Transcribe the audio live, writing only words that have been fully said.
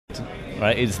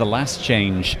right? It's the last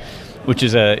change, which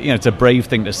is it's a brave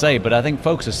thing to say, but I think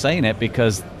folks are saying it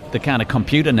because the kind of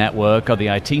computer network or the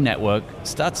IT network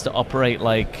starts to operate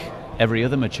like every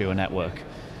other mature network.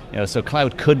 So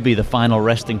cloud could be the final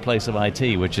resting place of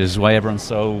IT, which is why everyone's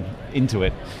so into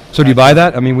it. So do you buy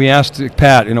that? I mean, we asked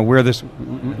Pat,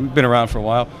 we've been around for a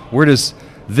while, where does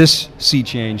this sea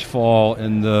change fall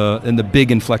in the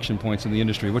big inflection points in the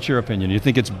industry? What's your opinion? Do you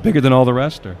think it's bigger than all the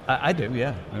rest? Or? I do,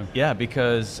 yeah. Yeah,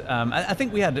 because I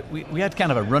think we had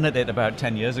kind of a run at it about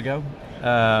 10 years ago.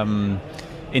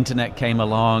 Internet came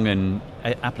along and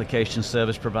application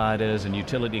service providers and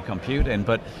utility computing,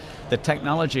 but the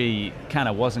technology kind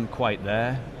of wasn't quite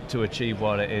there to achieve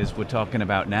what it is we're talking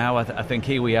about now. I think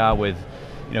here we are with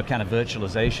kind of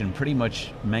virtualization pretty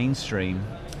much mainstream,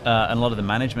 and a lot of the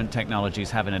management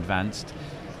technologies haven't advanced,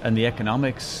 and the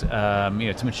economics,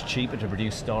 it's much cheaper to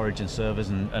produce storage and servers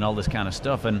and all this kind of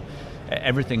stuff, and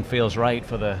everything feels right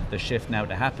for the shift now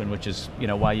to happen, which is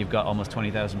why you've got almost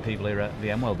 20,000 people here at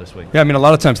VMworld this week. Yeah, I mean, a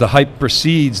lot of times the hype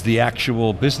precedes the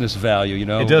actual business value.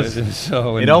 It does.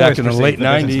 So it back in the late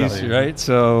 '90s, right?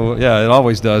 So yeah, it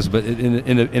always does. But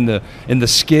in the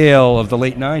scale of the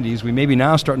late '90s, we may be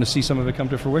now starting to see some of it come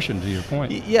to fruition. To your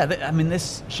point. Yeah, I mean,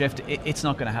 this shift, it's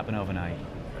not going to happen overnight.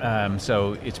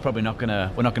 So it's probably we're not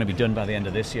going to be done by the end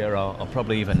of this year or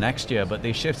probably even next year, but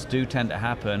these shifts do tend to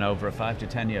happen over a 5 to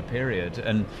 10 year period.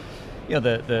 And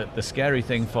the scary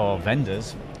thing for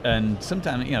vendors, and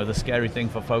sometimes the scary thing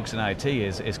for folks in IT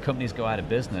is companies go out of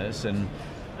business and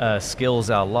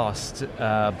skills are lost,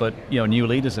 but new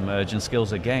leaders emerge and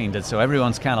skills are gained. And so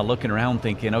everyone's kind of looking around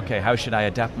thinking, okay, how should I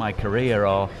adapt my career?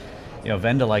 Or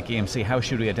vendor like EMC, how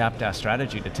should we adapt our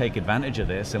strategy to take advantage of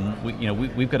this? And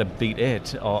we've got to beat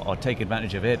it or take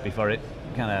advantage of it before it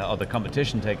or the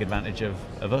competition take advantage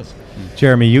of us.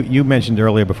 Jeremy, you mentioned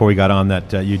earlier before we got on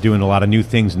that you're doing a lot of new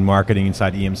things in marketing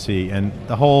inside EMC, and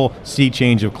the whole sea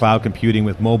change of cloud computing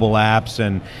with mobile apps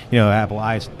and Apple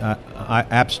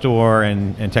App Store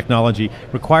and technology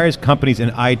requires companies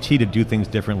in IT to do things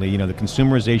differently. The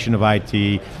consumerization of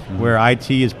IT, where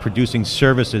IT is producing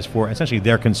services for essentially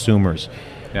their consumers.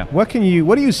 Yeah. What do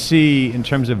you see in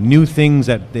terms of new things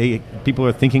that people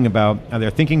are thinking about? Are they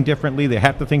thinking differently? They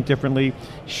have to think differently.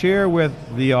 Share with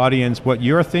the audience what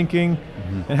you're thinking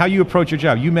and how you approach your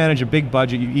job. You manage a big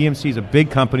budget. EMC is a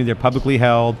big company. They're publicly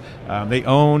held. They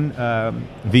own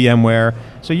VMware.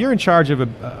 So you're in charge of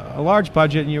a large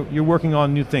budget, and you're working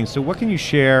on new things. So what can you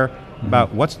share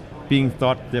about what's being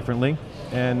thought differently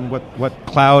and what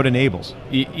cloud enables?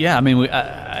 Yeah, I mean,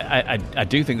 I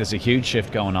do think there's a huge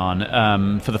shift going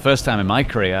on. For the first time in my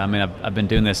career, I mean, I've been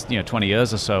doing this 20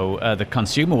 years or so, the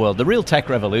consumer world, the real tech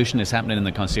revolution is happening in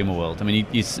the consumer world. I mean,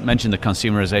 you mentioned the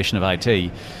consumerization of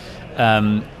IT.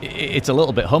 It's a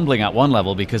little bit humbling at one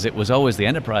level because it was always the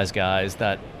enterprise guys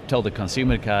that told the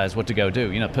consumer guys what to go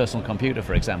do. Personal computer,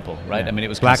 for example, right? Yeah. I mean, it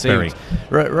was BlackBerry.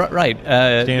 Right.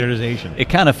 Standardization. It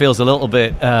kind of feels a little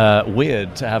bit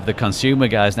weird to have the consumer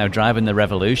guys now driving the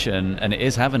revolution, and it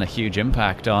is having a huge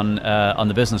impact on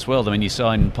the business world. I mean, you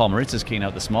saw in Paul Maritz's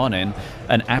keynote this morning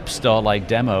an App Store-like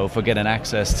demo for getting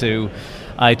access to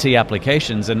IT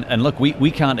applications, and look,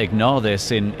 we can't ignore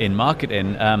this in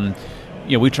marketing.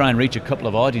 We try and reach a couple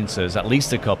of audiences, at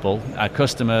least a couple, our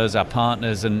customers, our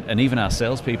partners, and even our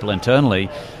salespeople internally.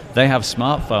 They have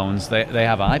smartphones, they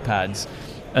have iPads,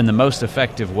 and the most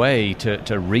effective way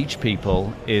to reach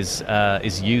people is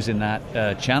using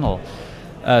that channel.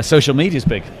 Social media is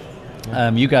big.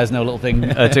 You guys know a little thing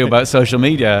too about social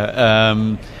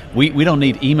media. We don't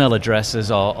need email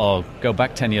addresses or go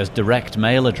back 10 years, direct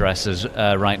mail addresses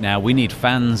right now. We need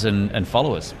fans and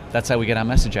followers. That's how we get our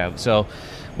message out. So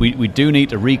we do need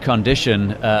to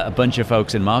recondition a bunch of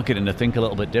folks in marketing to think a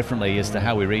little bit differently as to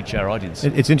how we reach our audience.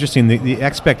 It's interesting, the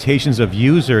expectations of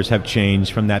users have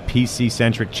changed from that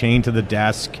PC-centric chain to the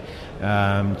desk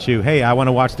to, hey, I want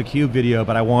to watch the Cube video,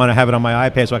 but I want to have it on my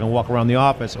iPad so I can walk around the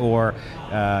office, or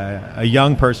a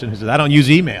young person who says, I don't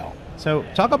use email. So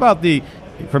talk about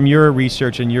from your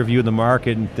research and your view of the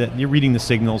market, and that you're reading the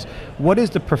signals, what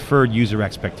is the preferred user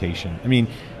expectation? I mean,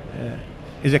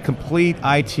 is it complete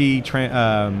IT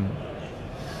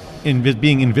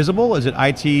being invisible? Is it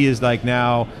IT is like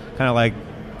now kind of like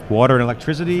water and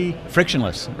electricity?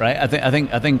 Frictionless, right? I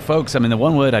think folks, I mean, the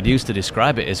one word I'd use to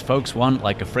describe it is folks want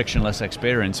like a frictionless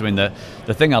experience. I mean, the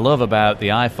thing I love about the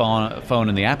iPhone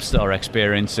and the App Store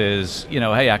experience is,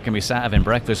 hey, I can be sat having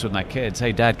breakfast with my kids.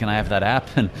 Hey, Dad, can I have that app?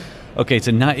 And okay,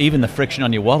 so not even the friction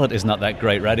on your wallet is not that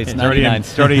great, right? It's 99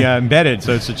 It's already embedded,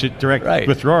 so it's a direct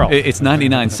withdrawal. It's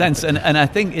 99 cents. And I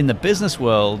think in the business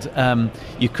world,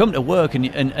 you come to work and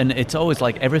it's always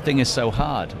like everything is so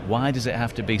hard. Why does it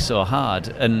have to be so hard?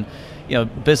 And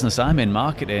business I'm in,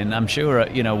 marketing, I'm sure,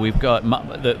 we've got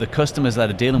the customers that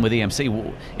are dealing with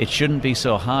EMC, it shouldn't be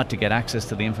so hard to get access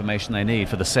to the information they need.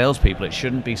 For the salespeople, it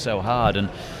shouldn't be so hard. And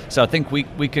so I think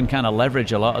we can kind of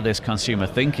leverage a lot of this consumer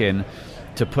thinking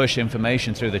to push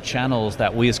information through the channels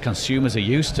that we as consumers are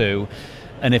used to.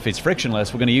 And if it's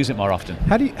frictionless, we're going to use it more often.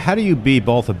 How do you be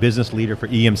both a business leader for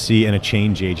EMC and a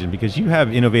change agent? Because you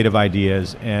have innovative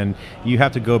ideas, and you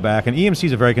have to go back. And EMC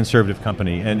is a very conservative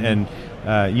company, and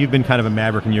you've been kind of a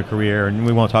maverick in your career. And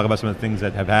we won't talk about some of the things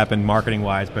that have happened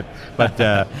marketing-wise, but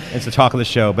it's the talk of the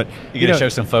show. But you're going to show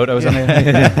some photos on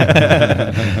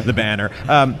it. The banner.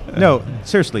 No,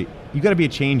 seriously. You've got to be a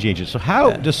change agent. So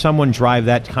how does someone drive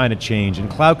that kind of change? And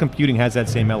cloud computing has that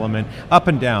same element, up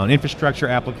and down, infrastructure,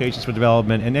 applications for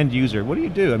development, and end user. What do you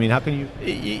do? I mean, how can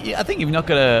you? I think you're not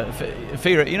going to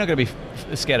fear it. You're not going to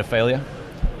be scared of failure,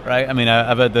 right? I mean,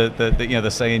 I've heard the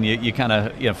saying, you kind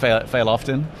of fail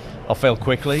often. Or fail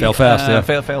quickly. Fail fast,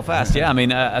 yeah. Fail fast, yeah. I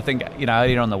mean, I think, out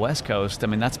here on the West Coast, I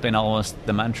mean, that's been almost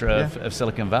the mantra of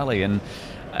Silicon Valley. And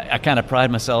I kind of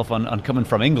pride myself on coming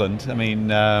from England, I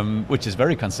mean, which is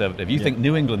very conservative. You think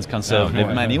New England's conservative,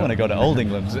 man, you want to go to Old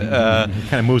England. It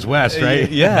kind of moves west,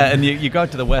 right? Yeah, and you go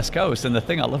to the West Coast, and the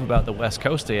thing I love about the West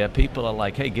Coast here, people are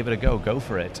like, hey, give it a go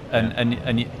for it.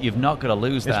 And you've not got to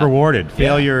lose that. It's rewarded.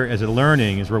 Failure as a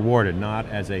learning is rewarded, not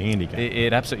as a handicap.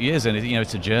 It absolutely is, and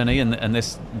it's a journey, and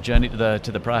this journey to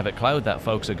the private cloud that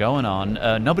folks are going on,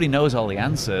 nobody knows all the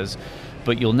answers,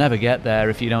 but you'll never get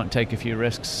there if you don't take a few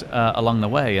risks along the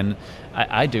way. And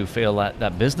I do feel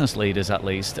that business leaders, at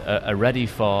least, are ready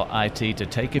for IT to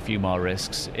take a few more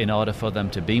risks in order for them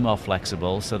to be more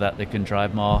flexible so that they can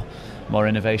drive more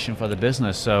innovation for the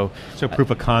business. So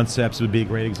proof of concepts would be a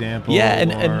great example.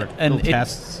 Yeah, and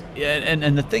tests.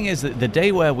 And the thing is that the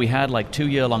day where we had like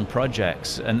 2-year-long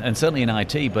projects, and certainly in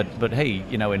IT, but hey,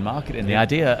 in marketing, the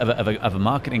idea of a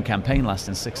marketing campaign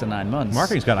lasting 6 or 9 months.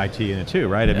 Marketing's got IT in it too,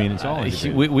 right? I mean, it's all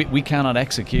we cannot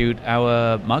execute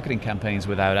our marketing campaigns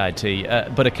without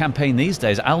IT. But a campaign these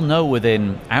days, I'll know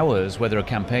within hours whether a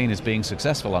campaign is being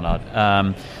successful or not.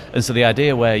 And so the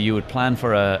idea where you would plan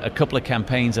for a couple of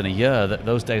campaigns in a year, that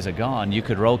those days are gone. You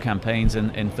could roll campaigns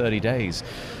in 30 days.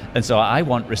 And so I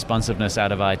want responsiveness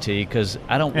out of IT because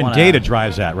I don't want. And data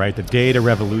drives that, right? The data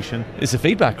revolution. It's a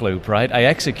feedback loop, right? I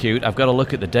execute. I've got to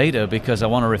look at the data because I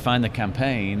want to refine the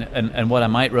campaign, and what I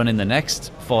might run in the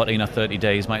next 14 or 30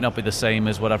 days might not be the same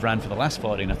as what I've ran for the last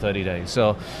 14 or 30 days.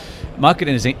 So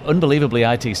marketing is unbelievably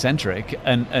IT-centric,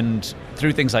 and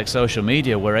through things like social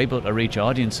media, we're able to reach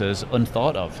audiences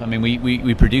unthought of. I mean,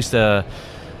 we produced a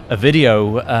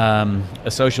video,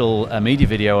 a social media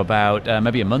video about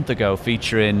maybe a month ago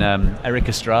featuring Eric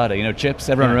Estrada. Chips.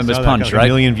 Everyone remembers Punch, right? 1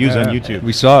 million views on YouTube.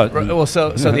 We saw it. Well, so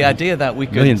the idea that we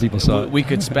could million people saw it. We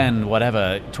could spend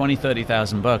whatever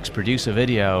 $20,000-$30,000, produce a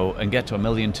video, and get to 1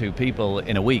 million people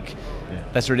in a week.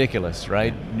 That's ridiculous,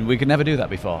 right? We could never do that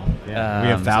before. Yeah. We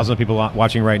have thousands of people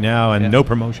watching right now, and no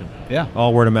promotion. Yeah,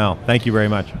 all word of mouth. Thank you very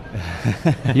much.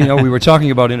 We were talking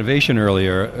about innovation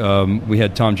earlier. We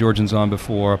had Tom Georgens on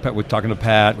before. We're talking to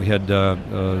Pat. We had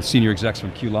senior execs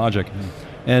from QLogic,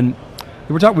 and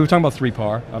we were talking about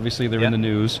 3PAR. Obviously, they're in the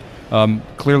news.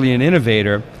 Clearly, an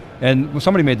innovator. And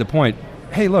somebody made the point.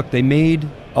 Hey, look, they made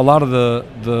a lot of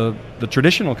the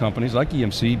traditional companies like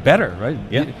EMC better, right?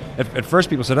 Yeah. At first,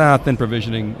 people said, thin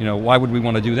provisioning. Why would we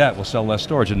want to do that? We'll sell less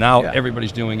storage. And now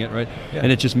everybody's doing it, right? Yeah.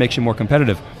 And it just makes you more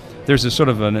competitive. There's a sort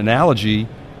of an analogy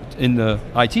in the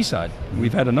IT side.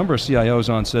 We've had a number of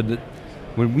CIOs on said that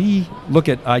when we look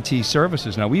at IT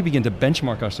services now, we begin to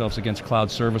benchmark ourselves against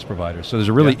cloud service providers. So there's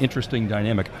a really interesting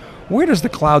dynamic. Where does the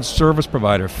cloud service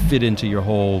provider fit into your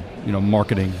whole,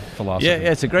 marketing philosophy? Yeah,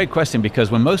 it's a great question,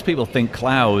 because when most people think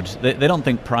cloud, they don't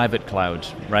think private cloud,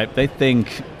 right? They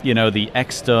think, the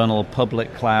external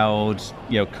public cloud,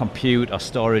 compute or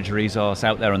storage resource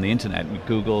out there on the internet,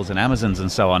 Google's and Amazon's and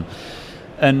so on.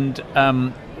 And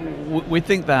we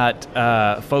think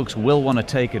that folks will want to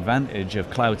take advantage of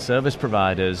cloud service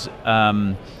providers,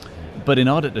 but in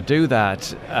order to do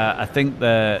that, I think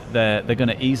they're going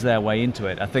to ease their way into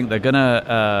it. I think they're going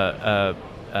to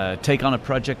take on a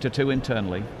project or two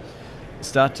internally,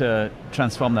 start to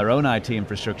transform their own IT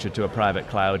infrastructure to a private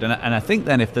cloud, and I think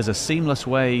then if there's a seamless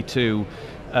way to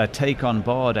take on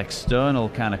board external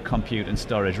kind of compute and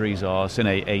storage resource in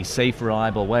a safe,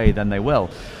 reliable way, then they will.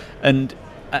 And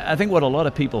I think what a lot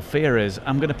of people fear is,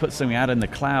 I'm going to put something out in the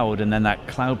cloud and then that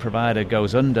cloud provider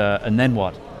goes under, and then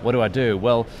what? What do I do?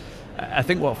 Well, I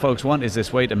think what folks want is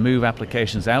this way to move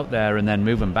applications out there and then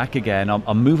move them back again,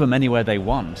 or move them anywhere they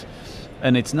want.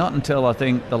 And it's not until I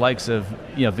think the likes of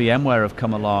VMware have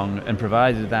come along and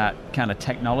provided that kind of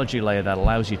technology layer that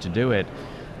allows you to do it,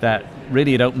 that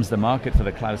really it opens the market for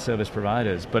the cloud service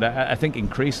providers. But I think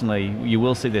increasingly you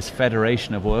will see this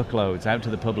federation of workloads out to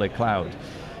the public cloud.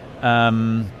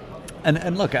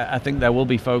 And look, I think there will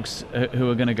be folks who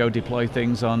are going to go deploy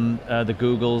things on the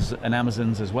Googles and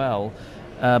Amazons as well,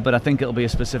 but I think it'll be a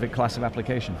specific class of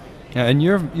application. Yeah, and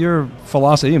your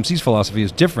philosophy, EMC's philosophy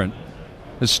is different.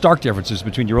 There's stark differences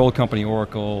between your old company,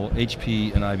 Oracle,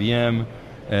 HP, and IBM,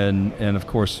 and of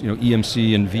course,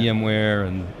 EMC and VMware,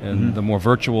 and the more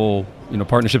virtual,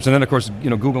 partnerships, and then of course,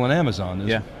 Google and Amazon.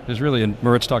 There's really, and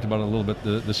Maritz talked about it a little bit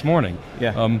this morning.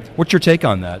 Yeah. What's your take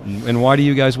on that, and why do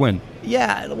you guys win?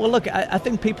 Yeah, well, look, I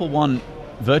think people want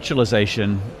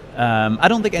virtualization. I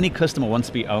don't think any customer wants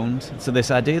to be owned. So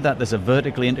this idea that there's a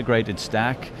vertically integrated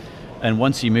stack, and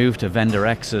once you move to vendor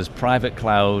X's private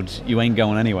cloud, you ain't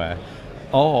going anywhere.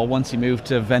 Or once you move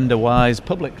to vendor Y's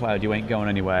public cloud, you ain't going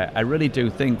anywhere. I really do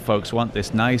think folks want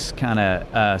this nice kind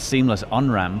of seamless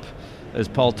on-ramp. As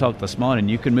Paul talked this morning,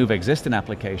 you can move existing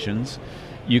applications.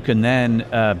 You can then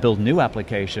build new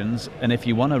applications, and if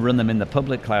you want to run them in the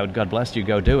public cloud, God bless you,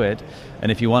 go do it. And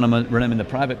if you want to run them in the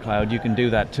private cloud, you can do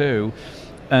that too.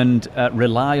 And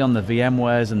rely on the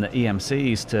VMwares and the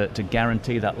EMCs to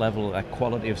guarantee that level, that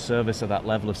quality of service, or that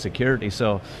level of security.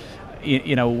 So,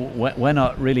 we're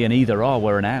not really an either or,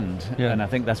 we're an and. Yeah. And I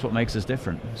think that's what makes us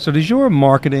different. So does your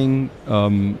marketing,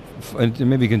 and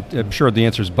maybe you can, I'm sure the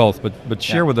answer is both, but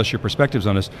share with us your perspectives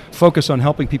on this, focus on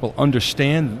helping people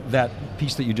understand that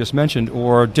piece that you just mentioned,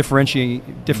 or differentiating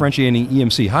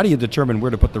EMC? How do you determine where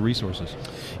to put the resources?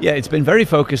 Yeah, it's been very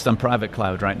focused on private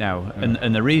cloud right now. Yeah.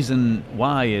 And the reason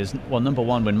why is, well, number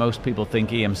one, when most people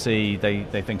think EMC,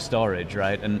 they think storage,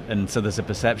 right? And so there's a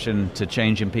perception to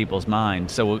change in people's mind.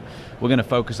 So we're going to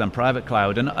focus on private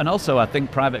cloud. And also I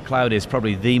think private cloud is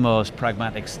probably the most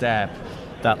pragmatic step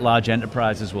that large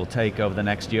enterprises will take over the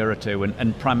next year or two.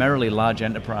 And primarily large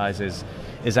enterprises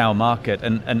is our market.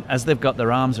 And as they've got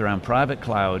their arms around private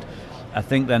cloud, I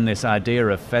think then this idea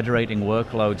of federating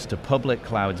workloads to public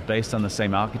clouds based on the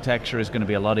same architecture is going to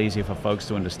be a lot easier for folks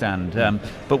to understand.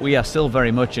 But we are still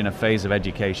very much in a phase of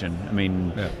education. I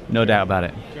mean, no doubt about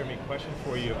it. Jeremy, question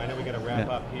for you. I know we're going to wrap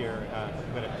up here.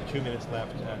 We've got 2 minutes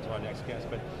left to our next guest,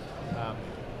 but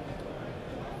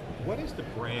what is the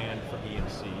brand for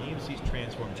EMC? EMC's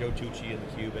transformed. Joe Tucci and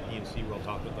theCUBE at EMC will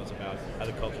talk with us about how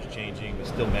the culture's changing, but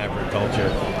still maverick culture,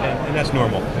 and that's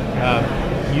normal.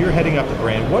 You're heading up the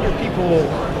brand. What do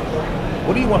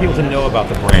you want people to know about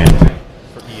the brand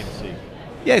for EMC?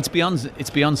 Yeah, it's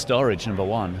beyond storage, number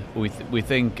one. We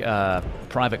think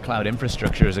private cloud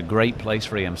infrastructure is a great place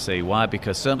for EMC. Why?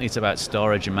 Because certainly it's about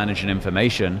storage and managing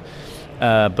information.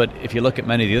 But if you look at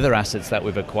many of the other assets that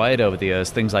we've acquired over the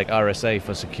years, things like RSA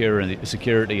for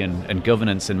security and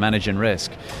governance and managing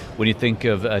risk, when you think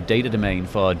of a data domain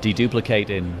for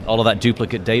deduplicating all of that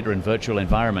duplicate data in virtual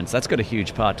environments, that's got a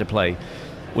huge part to play.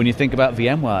 When you think about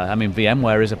VMware, I mean,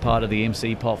 VMware is a part of the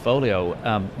EMC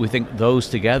portfolio. We think those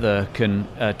together can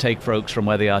take folks from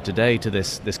where they are today to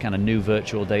this kind of new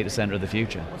virtual data center of the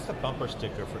future. What's the bumper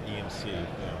sticker for EMC?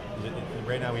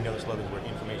 Right now we know the slogan's where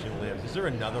information lives. Is there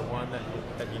another one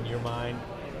that in your mind?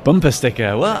 Bumper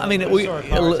sticker. Well, I mean, we want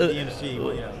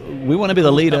to be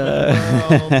the leader.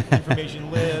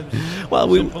 Information lives. Well,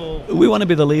 we want to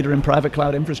be the leader in private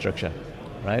cloud infrastructure,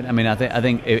 right? I mean, I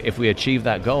think if we achieve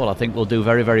that goal, I think we'll do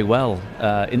very, very well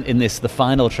in the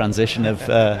final transition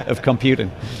of computing.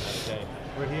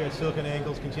 We're here at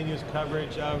SiliconANGLE's continuous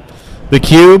coverage of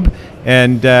theCUBE,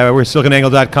 and we're at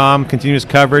siliconangle.com, continuous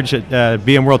coverage at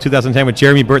VMworld 2010 with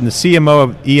Jeremy Burton, the CMO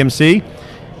of EMC.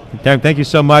 Thank you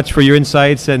so much for your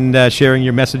insights and sharing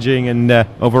your messaging and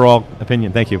overall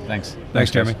opinion. Thank you. Thanks,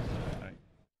 Jeremy.